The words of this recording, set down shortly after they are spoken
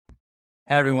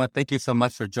Hey everyone, thank you so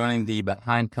much for joining the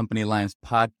Behind Company Lines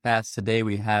podcast. Today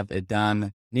we have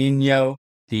Edan Nino,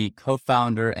 the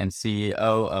co-founder and CEO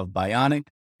of Bionic.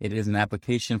 It is an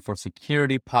application for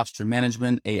security posture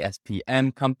management,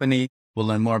 ASPM company. We'll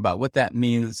learn more about what that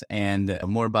means and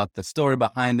more about the story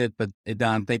behind it. But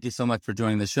Edan, thank you so much for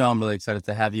joining the show. I'm really excited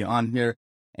to have you on here.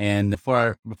 And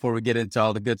before we get into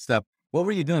all the good stuff, what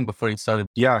were you doing before you started?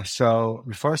 Yeah. So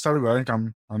before I started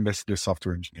Bionic, I'm basically a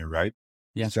software engineer, right?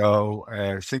 Yeah. So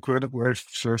I think where I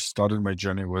first started my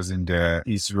journey was in the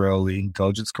Israeli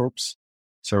intelligence corps.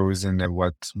 So I was in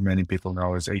what many people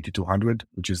know as 8200,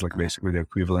 which is like basically the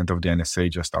equivalent of the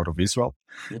NSA just out of Israel.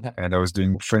 Yeah. And I was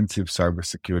doing offensive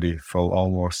cybersecurity for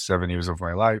almost 7 years of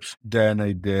my life. Then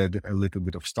I did a little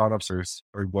bit of startups.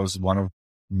 I was one of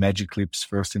Magic Leap's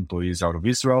first employees out of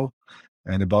Israel.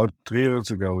 And about 3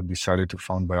 years ago, decided to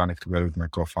found Bionic together with my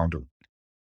co-founder.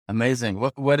 Amazing.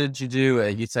 What did you do?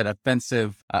 You said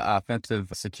offensive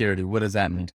security. What does that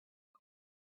mean?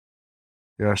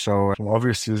 Yeah, so for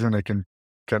obvious reason, I can't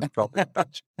talk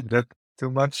that too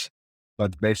much.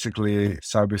 But basically,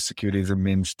 cybersecurity is a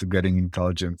means to getting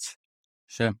intelligence.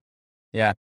 Sure.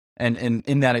 Yeah. And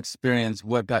in that experience,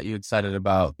 what got you excited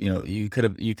about, you could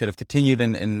have continued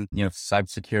in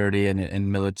cybersecurity and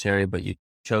in military, but you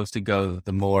chose to go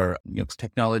the more,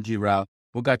 technology route.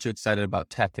 What got you excited about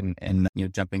tech and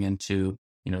jumping into,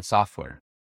 software?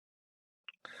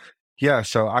 Yeah,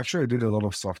 so actually I did a lot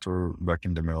of software back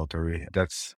in the military.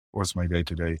 Was my day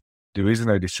to day. The reason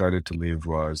I decided to leave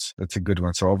was, that's a good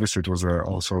one. So obviously it was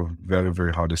also very,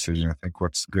 very hard decision. I think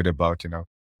what's good about,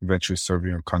 eventually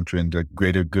serving your country and the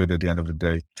greater good at the end of the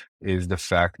day is the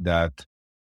fact that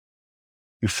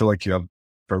you feel like you have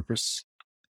purpose.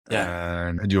 Yeah.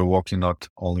 And you're working not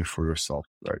only for yourself,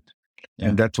 right? Yeah.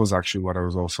 And that was actually what I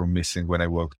was also missing when I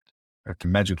worked at the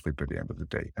Magic Leap at the end of the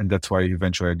day. And that's why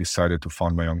eventually I decided to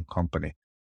found my own company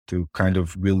to kind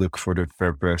of really look for the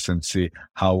purpose and see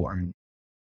how I'm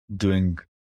doing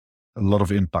a lot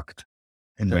of impact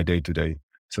in my day to day.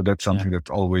 So that's something that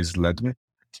always led me.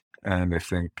 And I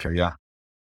think,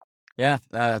 Yeah,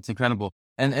 that's incredible.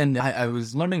 And I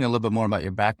was learning a little bit more about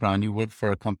your background. You worked for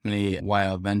a company,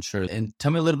 Wild Venture, and tell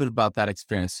me a little bit about that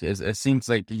experience. It seems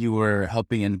like you were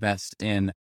helping invest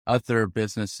in other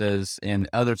businesses and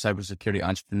other cybersecurity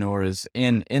entrepreneurs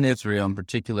in Israel in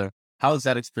particular. How is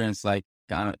that experience like?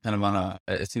 Kind of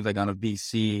it seems like on a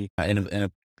VC in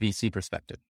a VC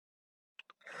perspective.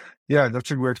 Yeah,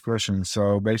 that's a great question.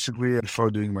 So basically,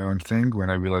 before doing my own thing, when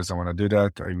I realized I want to do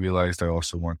that, I realized I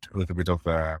also want a little bit of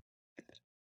a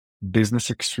business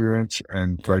experience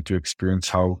and try to experience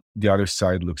how the other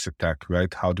side looks at tech,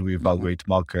 right? How do we evaluate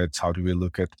markets? How do we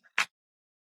look at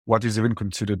what is even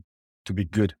considered to be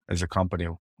good as a company?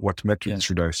 What metrics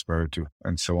should I aspire to?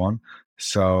 And so on.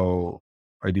 So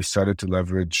I decided to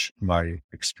leverage my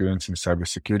experience in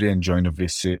cybersecurity and join a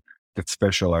VC that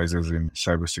specializes in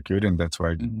cybersecurity. And that's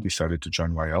why I decided to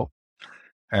join YL.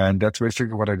 And that's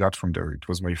basically what I got from there. It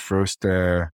was my first,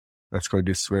 let's call it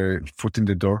this way, foot in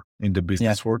the door in the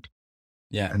business world.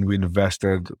 Yeah. And we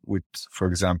invested with, for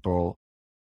example,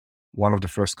 one of the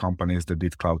first companies that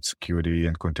did cloud security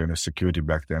and container security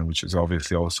back then, which has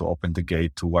obviously also opened the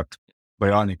gate to what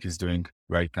Bionic is doing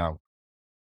right now.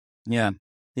 Yeah.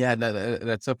 Yeah.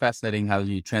 That's so fascinating how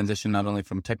you transition not only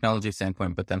from a technology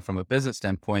standpoint, but then from a business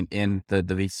standpoint in the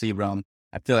VC realm.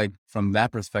 I feel like from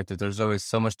that perspective, there's always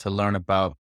so much to learn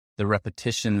about the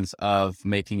repetitions of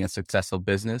making a successful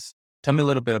business. Tell me a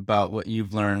little bit about what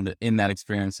you've learned in that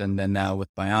experience and then now with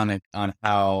Bionic on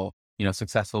how,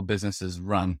 successful businesses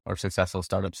run or successful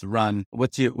startups run.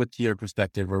 What's your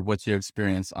perspective or what's your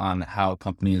experience on how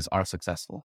companies are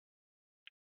successful?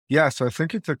 Yeah, so I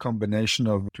think it's a combination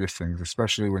of two things,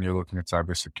 especially when you're looking at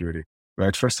cybersecurity,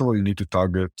 right? First of all, you need to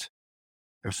target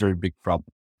a very big problem,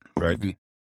 right?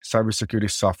 Cybersecurity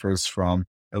suffers from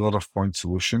a lot of point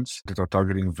solutions that are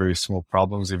targeting very small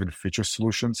problems, even feature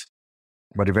solutions.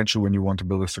 But eventually, when you want to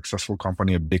build a successful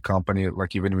company, a big company,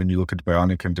 like even when you look at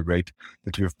Bionic and the rate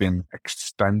that we've been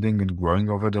expanding and growing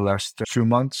over the last few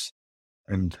months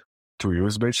and 2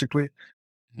 years, basically,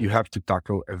 you have to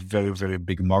tackle a very, very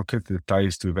big market that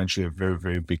ties to eventually a very,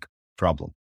 very big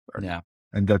problem. Right? Yeah.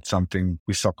 And that's something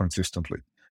we saw consistently.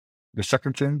 The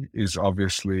second thing is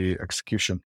obviously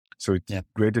execution. So it's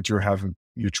great that you're having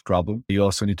a huge problem. You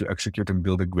also need to execute and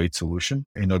build a great solution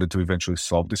in order to eventually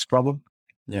solve this problem.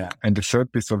 Yeah. And the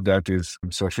third piece of that is,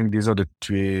 so I think these are the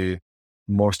three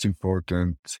most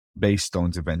important base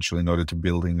stones eventually in order to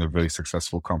building a very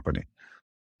successful company.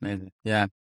 Amazing. Yeah.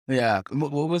 Yeah.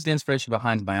 What was the inspiration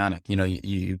behind Bionic?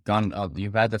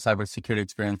 You've had the cybersecurity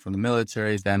experience from the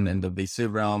military, then in the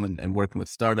VC realm and working with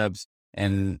startups.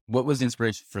 And what was the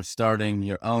inspiration for starting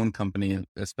your own company,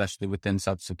 especially within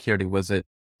cybersecurity? Was it,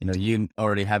 you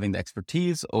already having the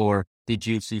expertise, or did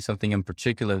you see something in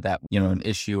particular that, an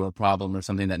issue or problem or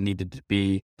something that needed to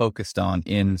be focused on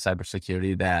in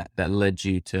cybersecurity that led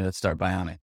you to start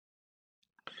Bionic?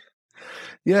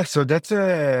 Yeah, so that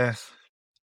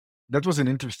was an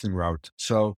interesting route.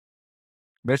 So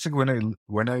basically,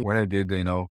 when I did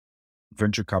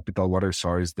venture capital, what I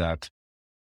saw is that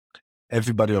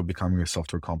everybody are becoming a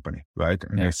software company, right?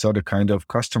 And I Yeah. saw the kind of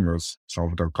customers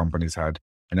software companies had,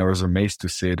 and I was amazed to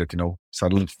see that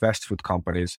suddenly fast food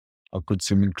companies are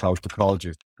consuming cloud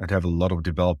technologies and have a lot of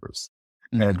developers.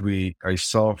 Mhm. And I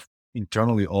saw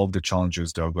internally all of the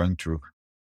challenges they are going through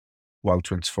while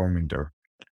transforming there.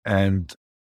 And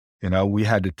we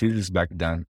had the thesis back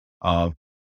then of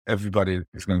everybody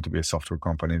is going to be a software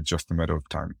company. It's just a matter of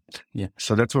time. Yeah.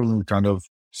 So that's when we kind of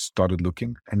started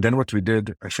looking. And then what we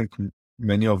did, I think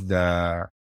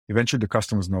eventually the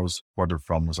customers knows what their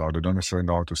problems are. They don't necessarily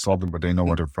know how to solve them, but they know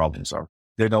what their problems are.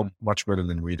 They know much better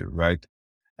than we do, right?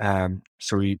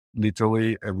 So we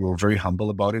literally, we were very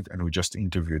humble about it, and we just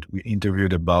interviewed. We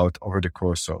interviewed about, over the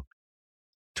course of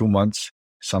 2 months,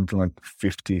 something like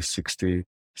 50, 60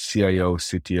 CIO,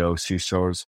 CTO,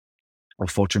 CISOs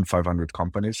of Fortune 500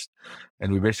 companies.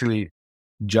 And we basically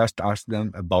just asked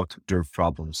them about their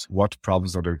problems. What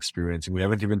problems are they experiencing? We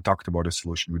haven't even talked about a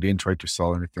solution. We didn't try to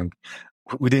sell anything.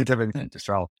 We didn't have anything to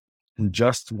sell. We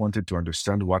just wanted to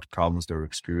understand what problems they were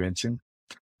experiencing.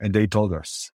 And they told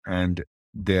us. And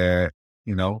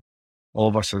all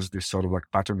of us has this sort of like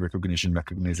pattern recognition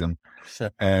mechanism.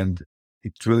 Sure. And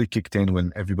it really kicked in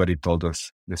when everybody told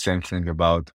us the same thing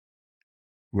about,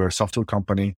 we're a software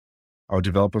company. Our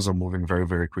developers are moving very,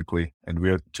 very quickly. And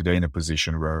we're today in a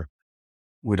position where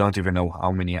we don't even know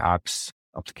how many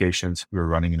applications we're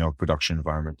running in our production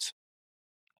environments.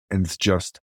 And it's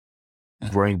just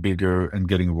growing bigger and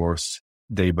getting worse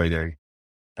day by day.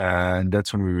 And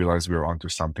that's when we realized we were onto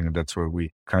something. And that's where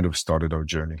we kind of started our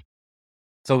journey.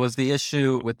 So was the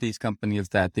issue with these companies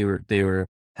that they were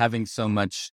having so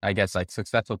much, I guess, like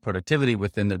successful productivity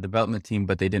within their development team,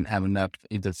 but they didn't have enough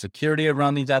either security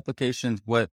around these applications?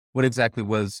 What exactly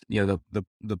was,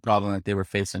 the problem that they were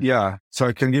facing? Yeah. So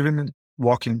I can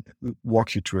walk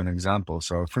you through an example.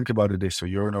 So think about it this. So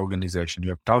you're an organization, you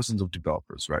have thousands of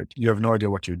developers, right? You have no idea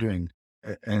what you're doing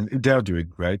and they're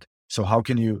doing, right? So how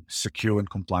can you secure and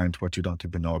compliant what you don't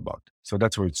even know about? So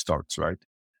that's where it starts, right?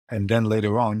 And then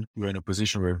later on, you're in a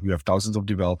position where you have thousands of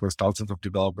developers,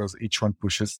 each one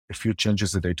pushes a few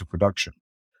changes a day to production.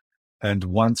 And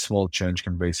one small change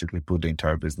can basically put the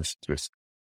entire business at risk.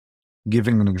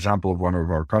 Giving an example of one of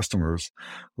our customers,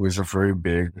 who is a very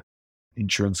big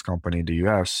insurance company in the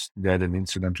US, they had an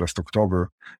incident last October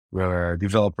where a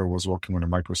developer was working on a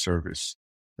microservice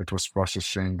that was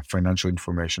processing financial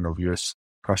information of US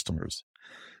customers,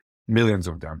 millions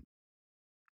of them.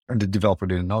 And the developer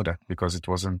didn't know that because it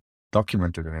wasn't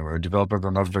documented anywhere. Developers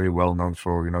are not very well known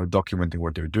for, documenting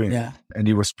what they're doing. Yeah. And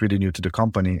he was pretty new to the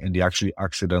company, and he actually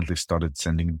accidentally started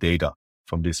sending data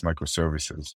from these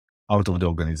microservices out of the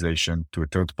organization to a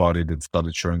third party that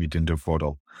started showing it in their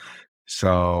portal.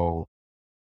 So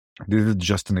this is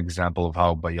just an example of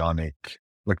how Bionic,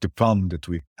 like the problem that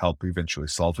we help eventually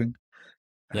solving.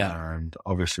 Yeah. And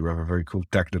obviously we have a very cool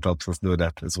tech that helps us do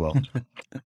that as well.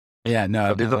 Yeah, no,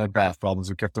 So these are like that. problems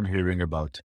we kept on hearing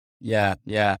about. Yeah,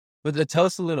 yeah. But tell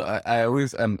us a little. I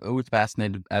always am always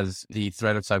fascinated as the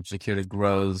threat of cybersecurity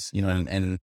grows.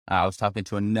 And I was talking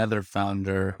to another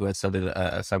founder who had started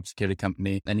a cybersecurity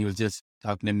company, and he was just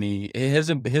talking to me.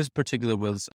 His particular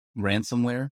was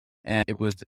ransomware, and it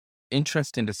was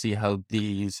interesting to see how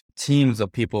these teams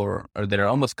of people are that are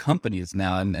almost companies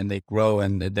now, and they grow,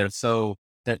 and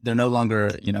they're no longer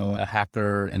a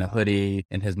hacker in a hoodie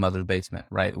in his mother's basement,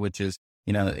 right? Which is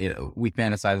we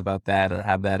fantasize about that or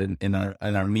have that in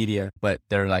our media, but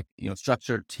they're like,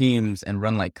 structured teams and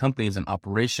run like companies and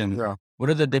operations. Yeah. What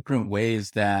are the different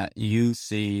ways that you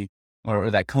see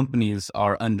or that companies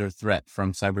are under threat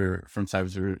from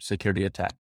cybersecurity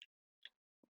attack?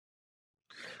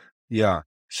 Yeah.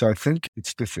 So I think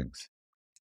it's two things.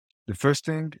 The first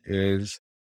thing is,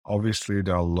 obviously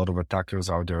there are a lot of attackers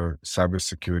out there.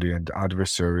 Cybersecurity and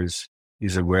adversaries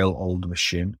is a well-oiled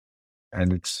machine,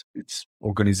 and it's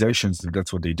organizations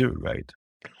that's what they do, right?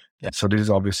 Yeah. So this is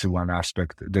obviously one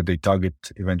aspect that they target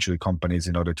eventually companies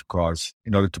in order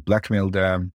to blackmail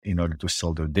them, in order to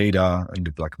sell their data in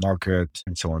the black market,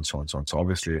 and so on, so on, so on. So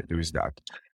obviously there is that.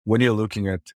 When you're looking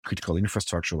at critical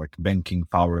infrastructure like banking,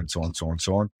 power, and so on, so on,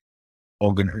 so on,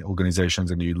 organizations,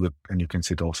 and you look and you can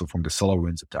see it also from the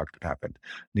SolarWinds attack that happened,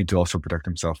 need to also protect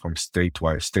themselves from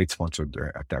state-sponsored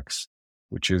attacks.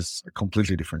 which is a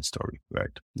completely different story,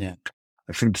 right? Yeah.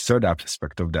 I think the third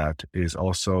aspect of that is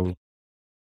also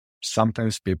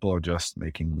sometimes people are just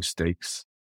making mistakes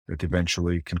that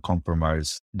eventually can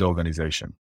compromise the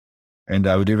organization. And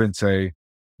I would even say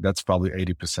that's probably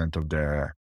 80% of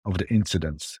the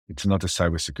incidents. It's not a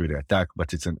cybersecurity attack,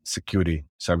 but it's a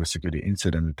cybersecurity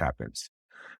incident that happens.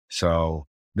 So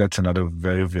that's another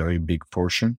very, very big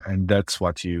portion. And that's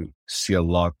what you see a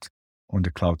lot on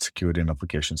the cloud security and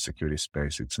application security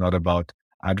space. It's not about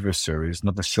adversaries,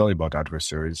 not necessarily about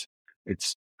adversaries.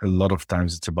 It's a lot of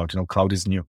times it's about, cloud is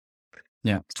new.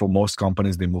 Yeah. For most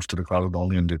companies, they move to the cloud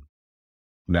only in the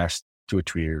last 2 or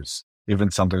 3 years,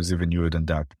 even sometimes even newer than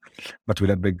that. But with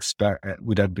that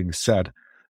being said,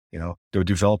 they're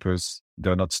developers.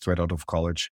 They're not straight out of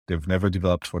college. They've never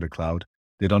developed for the cloud.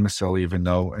 They don't necessarily even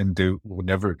know, and they were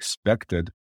never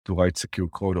expected to write secure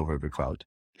code over the cloud.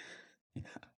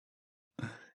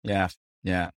 Yeah.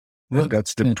 Yeah. And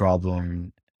that's the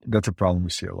problem. That's a problem we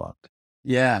see a lot.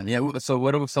 Yeah. Yeah. So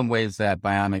what are some ways that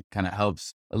Bionic kind of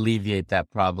helps alleviate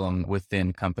that problem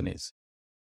within companies?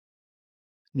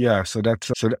 Yeah. So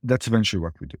that's eventually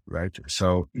what we do, right?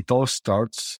 So it all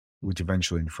starts with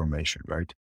eventual information,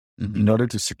 right? In order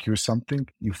to secure something,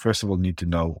 you first of all need to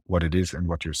know what it is and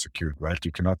what you're securing, right?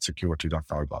 You cannot secure what you don't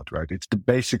know about, right? It's the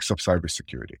basics of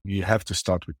cybersecurity. You have to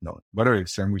start with knowing. Whether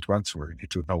it's same with ransomware, you need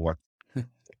to know what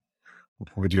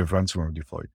you have ransomware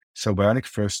deployed. So Bionic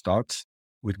first starts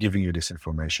with giving you this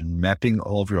information, mapping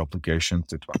all of your applications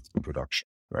that run in production,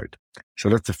 right? So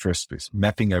that's the first piece,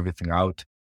 mapping everything out,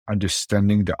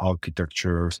 understanding the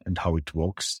architectures and how it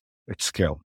works at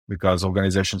scale. Because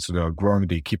organizations that are growing,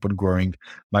 they keep on growing.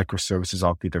 Microservices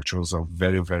architectures are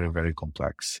very, very, very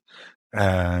complex.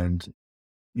 And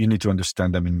you need to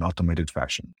understand them in an automated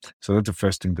fashion. So that's the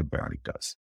first thing that Bionic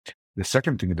does. The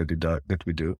second thing that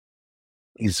we do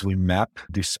is we map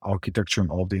this architecture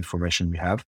and all the information we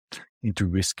have into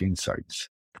risk insights.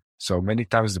 So many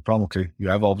times the problem, okay, you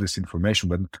have all this information,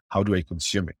 but how do I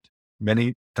consume it?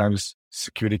 Many times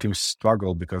security teams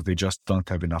struggle because they just don't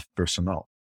have enough personnel.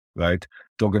 Right?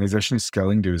 The organization is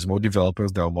scaling. There is more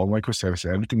developers. There are more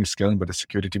microservices. Everything is scaling, but the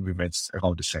security team remains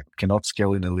around the same. Cannot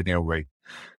scale in a linear way.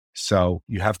 So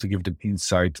you have to give them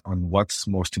insight on what's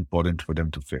most important for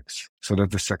them to fix. So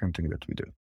that's the second thing that we do.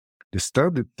 The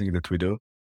third thing that we do,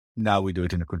 now we do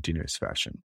it in a continuous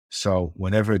fashion. So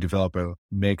whenever a developer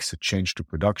makes a change to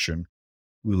production,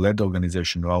 we let the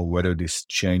organization know whether this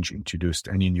change introduced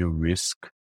any new risk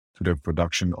to their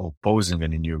production or posing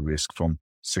any new risk from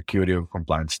security or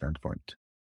compliance standpoint.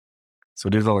 So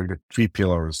these are like the 3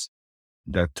 pillars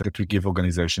that we give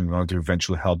organizations in order to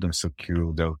eventually help them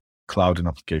secure their cloud and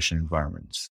application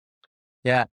environments.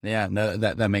 Yeah. No,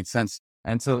 that makes sense.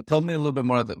 And so tell me a little bit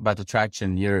more about the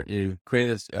traction. You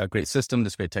created a great system,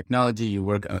 this great technology. You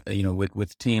work,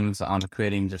 with teams on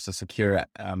creating just a secure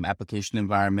application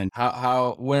environment.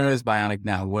 Where is Bionic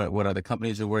now? What are the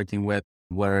companies you're working with?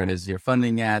 Where is your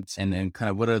funding at? And kind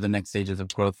of what are the next stages of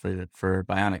growth for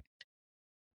Bionic?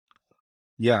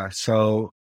 Yeah.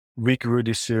 So we grew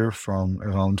this year from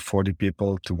around 40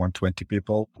 people to 120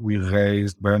 people. We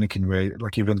raised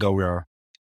Bionic even though we are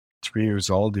 3 years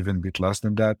old, even a bit less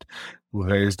than that, we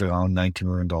raised around $90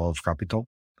 million of capital.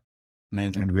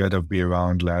 Amazing. And we had a B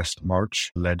round last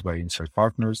March led by Insight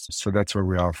Partners. So that's where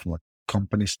we are from a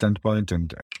company standpoint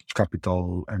and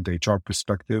capital and HR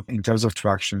perspective. In terms of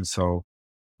traction, so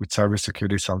with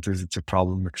cybersecurity, sometimes it's a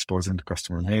problem exposing the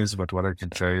customer names. But what I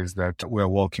can say is that we're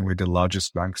working with the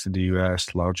largest banks in the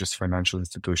US, largest financial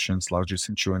institutions, largest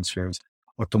insurance firms,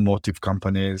 automotive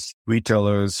companies,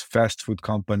 retailers, fast food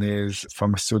companies,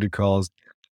 pharmaceuticals,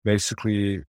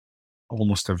 basically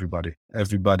almost everybody,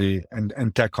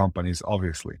 and tech companies,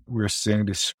 obviously. We're seeing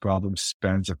this problem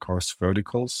spans across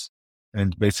verticals,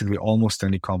 and basically almost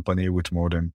any company with more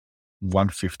than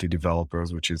 150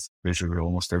 developers, which is basically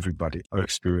almost everybody, are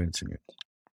experiencing it.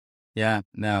 Yeah,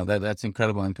 no, that's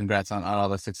incredible, and congrats on all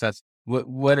the success.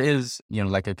 What is,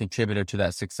 like a contributor to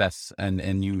that success?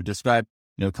 And you describe,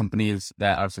 companies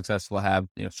that are successful have,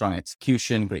 strong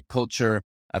execution, great culture,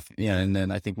 and then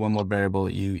I think one more variable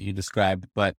you described.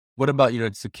 But what about your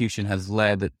execution has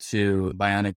led to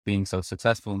Bionic being so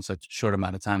successful in such a short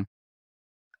amount of time?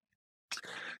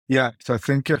 Yeah, so I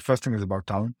think the first thing is about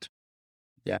talent.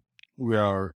 Yeah. We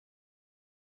are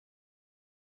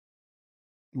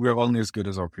only as good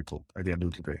as our people at the end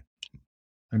of the day.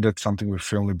 And that's something we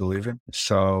firmly believe in.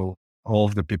 So all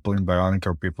of the people in Bionic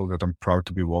are people that I'm proud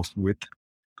to be working with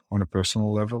on a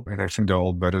personal level. And I think they're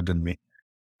all better than me.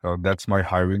 So that's my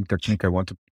hiring technique. I want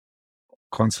to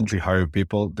constantly hire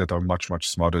people that are much, much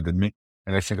smarter than me.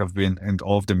 And I think and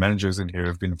all of the managers in here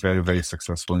have been very, very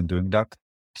successful in doing that.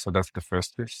 So that's the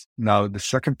first piece. Now, the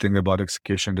second thing about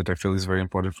execution that I feel is very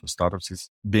important for startups is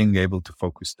being able to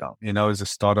focus down. As a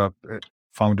startup,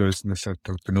 founders and as an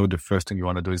entrepreneur, the first thing you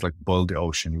want to do is like boil the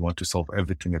ocean. You want to solve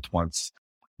everything at once.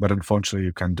 But unfortunately,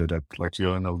 you can't do that. Like,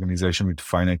 you're an organization with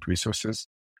finite resources.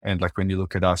 And like, when you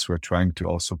look at us, we're trying to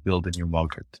also build a new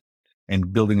market.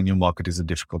 And building a new market is a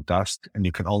difficult task. And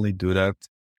you can only do that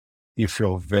if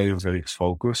you're very, very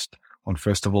focused on,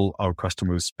 first of all, our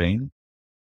customers' pain.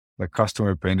 Like,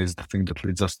 customer pain is the thing that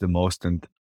leads us the most. And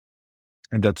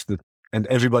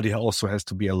everybody also has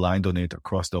to be aligned on it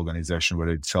across the organization,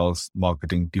 whether it's sales,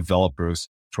 marketing, developers,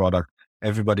 product.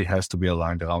 Everybody has to be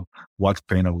aligned around what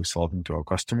pain are we solving to our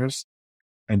customers.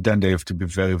 And then they have to be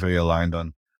very, very aligned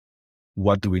on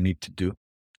what do we need to do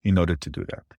in order to do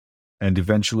that. And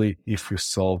eventually, if you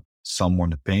solve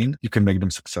someone a pain, you can make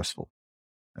them successful.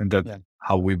 And that's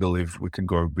how we believe we can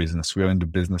grow a business. We are in the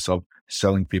business of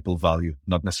selling people value,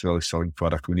 not necessarily selling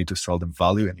product. We need to sell them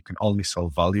value, and you can only sell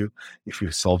value if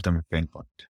you solve them a pain point.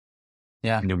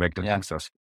 Yeah. And you make them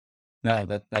successful. No,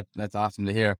 that's awesome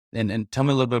to hear. And tell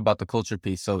me a little bit about the culture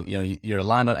piece. So, you're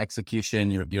aligned on execution,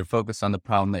 you're focused on the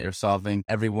problem that you're solving.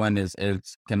 Everyone is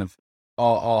kind of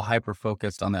all hyper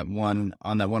focused on that one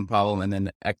problem, and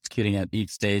then executing at each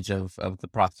stage of the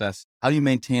process. How do you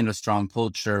maintain a strong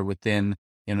culture within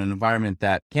an environment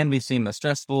that can be seen as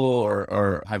stressful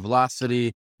or high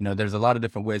velocity? There's a lot of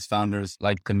different ways founders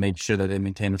like to make sure that they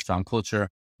maintain a strong culture.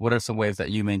 What are some ways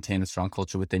that you maintain a strong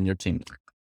culture within your team?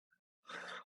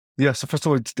 Yeah. So first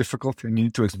of all, it's difficult, and you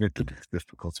need to admit that it's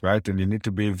difficult, right? And you need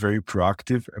to be very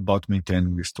proactive about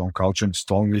maintaining this strong culture and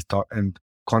strongly talk and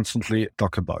constantly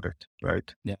talk about it,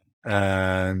 right? Yeah.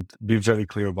 And be very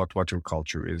clear about what your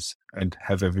culture is and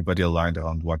have everybody aligned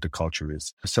around what the culture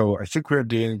is. So I think we're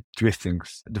doing three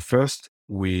things. The first,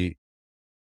 we're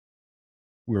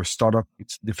a startup.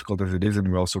 It's difficult as it is,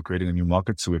 and we're also creating a new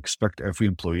market. So we expect every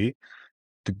employee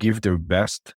to give their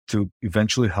best to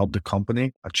eventually help the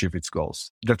company achieve its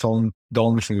goals. That's the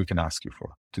only thing we can ask you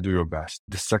for, to do your best.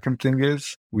 The second thing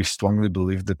is, we strongly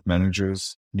believe that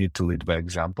managers need to lead by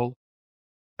example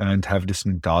and have this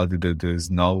mentality that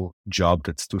there's no job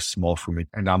that's too small for me.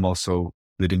 And I'm also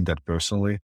leading that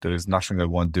personally. There is nothing I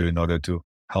won't do in order to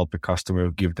help a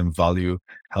customer, give them value,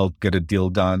 help get a deal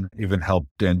done, even help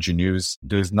the engineers.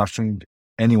 There's nothing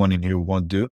anyone in here won't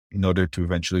do in order to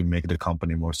eventually make the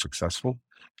company more successful.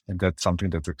 And that's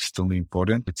something that's extremely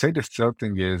important. I'd say the third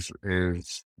thing is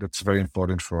that's very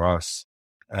important for us.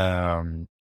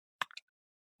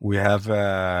 We have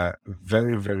a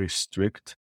very, very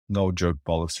strict no jerk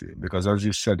policy, because as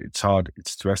you said, it's hard,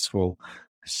 it's stressful.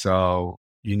 So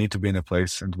you need to be in a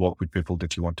place and work with people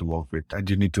that you want to work with. And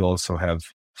you need to also have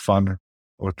fun,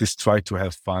 or at least try to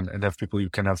have fun and have people you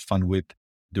can have fun with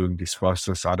during this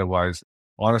process. Otherwise,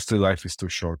 honestly, life is too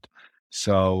short.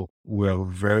 So we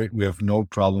have no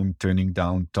problem turning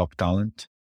down top talent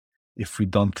if we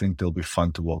don't think they'll be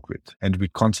fun to work with. And we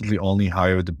constantly only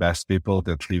hire the best people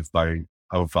that live by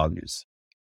our values.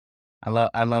 I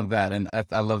love that. And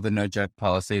I love the no jerk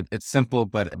policy. It's simple,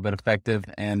 but effective.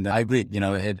 And I agree,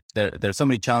 there's so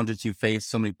many challenges you face,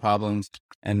 so many problems.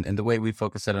 And the way we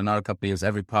focus at another company is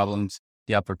every problem's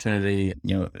the opportunity.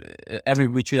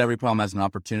 We treat every problem as an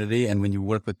opportunity. And when you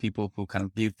work with people who kind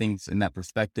of view things in that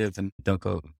perspective and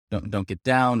don't get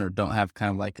down or don't have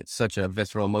kind of like such a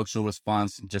visceral emotional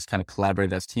response and just kind of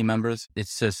collaborate as team members,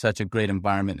 it's just such a great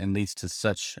environment and leads to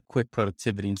such quick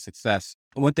productivity and success.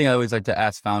 One thing I always like to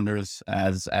ask founders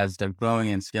as they're growing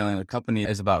and scaling their company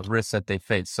is about risks that they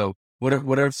face. So what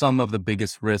are some of the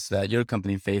biggest risks that your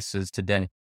company faces today?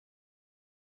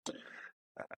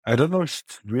 I don't know if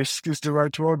risk is the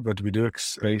right word, but we do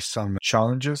face some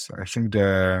challenges. I think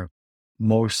the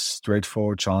most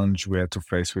straightforward challenge we had to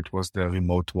face with was the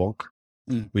remote work.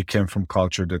 We came from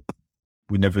culture that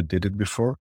we never did it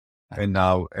before. And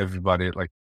now everybody,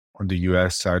 like on the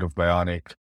US side of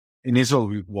Bionic, in Israel,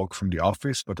 we work from the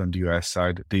office, but on the US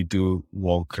side, they do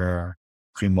work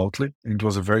remotely. And it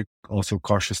was a very also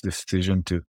cautious decision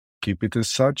to keep it as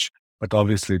such. But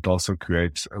obviously, it also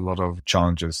creates a lot of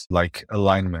challenges like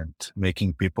alignment,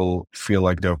 making people feel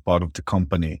like they're part of the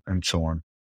company and so on.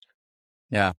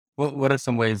 Yeah. What are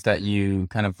some ways that you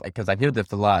kind of, because I hear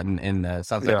this a lot in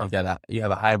sounds like you have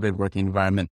a hybrid working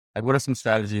environment. Like, what are some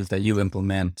strategies that you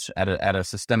implement at a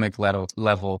systemic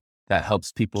level that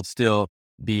helps people still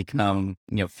become,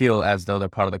 feel as though they're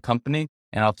part of the company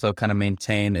and also kind of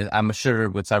maintain? I'm sure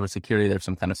with cybersecurity, there's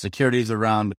some kind of securities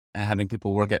around having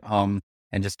people work at home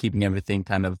and just keeping everything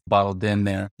kind of bottled in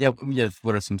there. Yeah.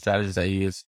 What are some strategies that you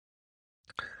use?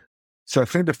 So I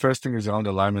think the first thing is around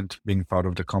alignment, being part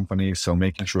of the company. So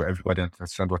making sure everybody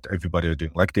understands what everybody are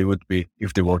doing, like they would be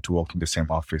if they were to work in the same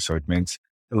office. So it means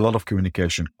a lot of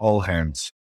communication, all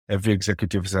hands. Every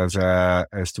executive has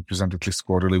to present at least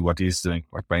quarterly what he's doing,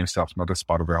 like by himself, not as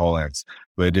part of their whole hands.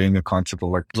 We're doing a concept of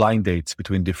like blind dates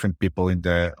between different people in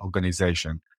the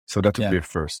organization. So that would be a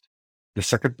first. The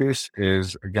second piece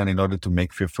is, again, in order to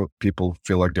make people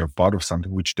feel like they're part of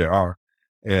something, which they are,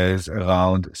 is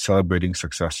around celebrating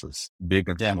successes, big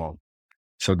and small.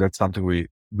 So that's something we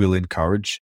will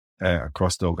encourage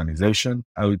across the organization.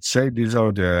 I would say these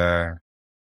are the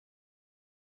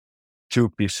two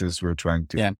pieces we're trying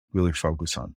to really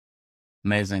focus on.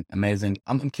 Amazing.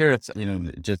 I'm curious,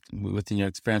 just within your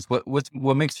experience,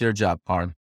 what makes your job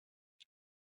hard?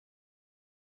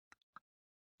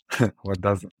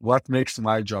 What makes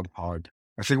my job hard?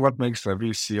 I think what makes every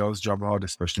CEO's job hard,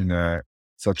 especially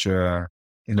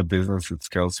in a business that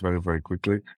scales very, very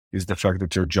quickly, is the fact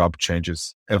that your job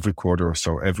changes every quarter or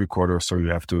so. Every quarter or so, you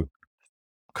have to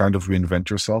kind of reinvent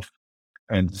yourself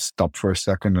and stop for a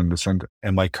second and understand,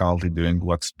 am I currently doing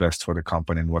what's best for the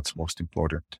company and what's most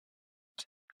important?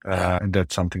 And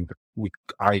that's something that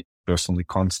I personally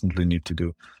constantly need to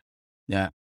do.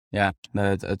 Yeah,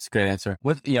 no, that's a great answer.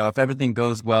 If everything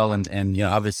goes well and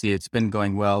obviously it's been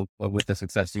going well with the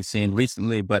success you've seen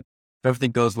recently, but if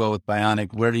everything goes well with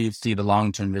Bionic, where do you see the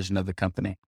long-term vision of the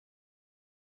company?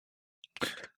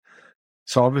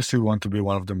 So obviously we want to be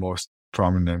one of the most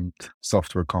prominent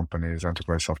software companies,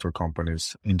 enterprise software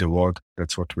companies in the world.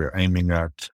 That's what we're aiming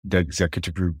at. The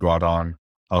executive we brought on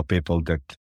are people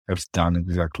that have done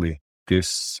exactly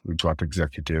this. We brought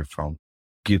executive from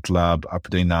GitLab,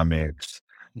 AppDynamics,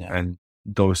 and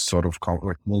those sort of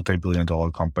like multi-billion-dollar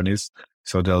companies.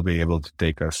 So they'll be able to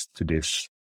take us to this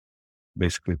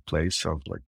basically place of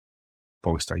like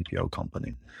post-IPO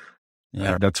company.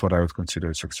 Yeah, that's what I would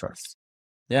consider success.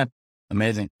 Yeah,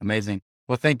 amazing.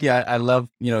 Well, thank you. I love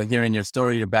hearing your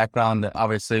story, your background.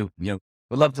 Obviously,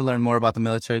 would love to learn more about the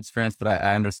military experience, but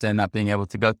I understand not being able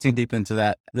to go too deep into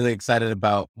that. Really excited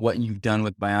about what you've done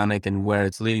with Bionic and where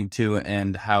it's leading to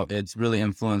and how it's really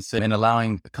influenced and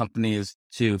allowing companies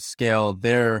to scale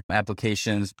their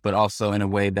applications, but also in a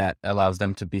way that allows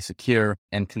them to be secure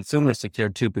and consumer secure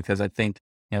too, because I think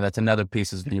that's another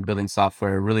piece is when you're building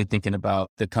software, really thinking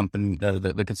about the company,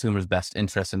 the consumer's best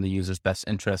interest and the user's best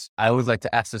interest. I always like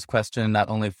to ask this question, not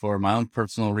only for my own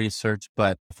personal research,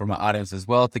 but for my audience as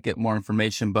well to get more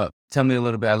information. But tell me a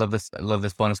little bit, I love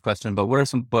this bonus question, but what are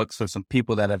some books or some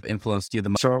people that have influenced you the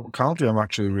most? So currently I'm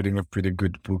actually reading a pretty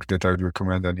good book that I would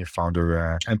recommend any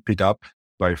founder, Amp It Up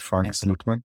by Frank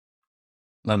Slootman.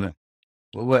 Love it.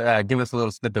 Give us a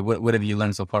little snippet. What have you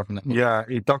learned so far from that book? Yeah,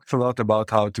 he talks a lot about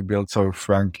how to build. So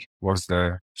Frank was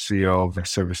the CEO of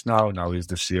ServiceNow. Now he's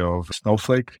the CEO of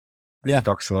Snowflake. Yeah, he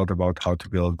talks a lot about how to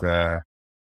build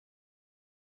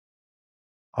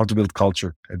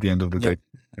culture at the end of the day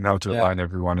and how to align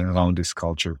everyone around this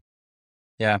culture.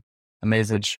 Yeah,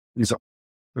 amazing. It's a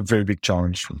very big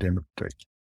challenge for the end of the day.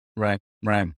 Right.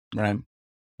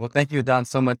 Well, thank you, Don,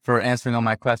 so much for answering all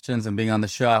my questions and being on the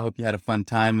show. I hope you had a fun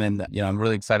time. And, I'm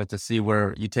really excited to see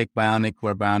where you take Bionic,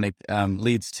 where Bionic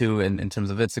leads to in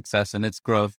terms of its success and its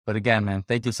growth. But again, man,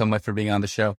 thank you so much for being on the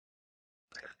show.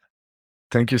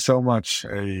 Thank you so much.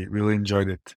 I really enjoyed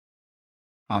it.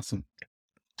 Awesome.